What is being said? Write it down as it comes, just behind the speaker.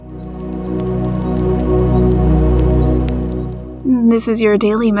This is your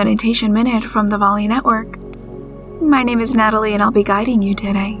daily meditation minute from the Volley Network. My name is Natalie and I'll be guiding you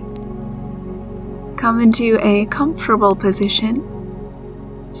today. Come into a comfortable position,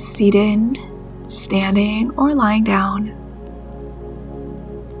 seated, standing, or lying down.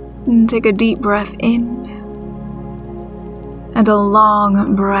 And take a deep breath in and a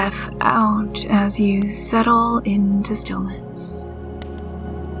long breath out as you settle into stillness.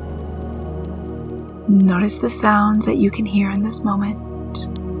 Notice the sounds that you can hear in this moment.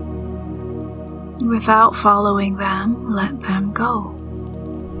 Without following them, let them go.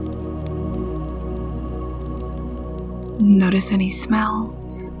 Notice any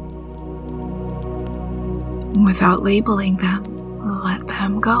smells. Without labeling them, let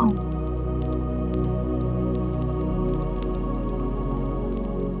them go.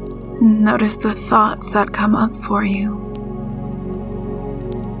 Notice the thoughts that come up for you.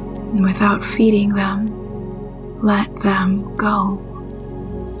 Without feeding them, let them go.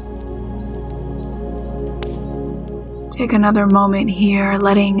 Take another moment here,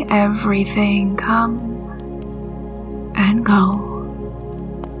 letting everything come and go.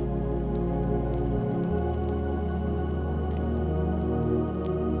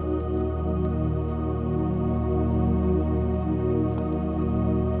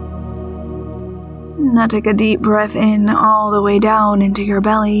 Now take a deep breath in all the way down into your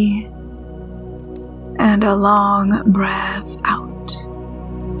belly and a long breath out.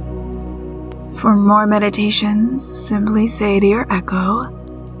 For more meditations, simply say to your echo,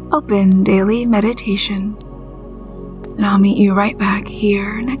 "Open daily meditation." And I'll meet you right back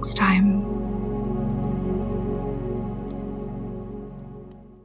here next time.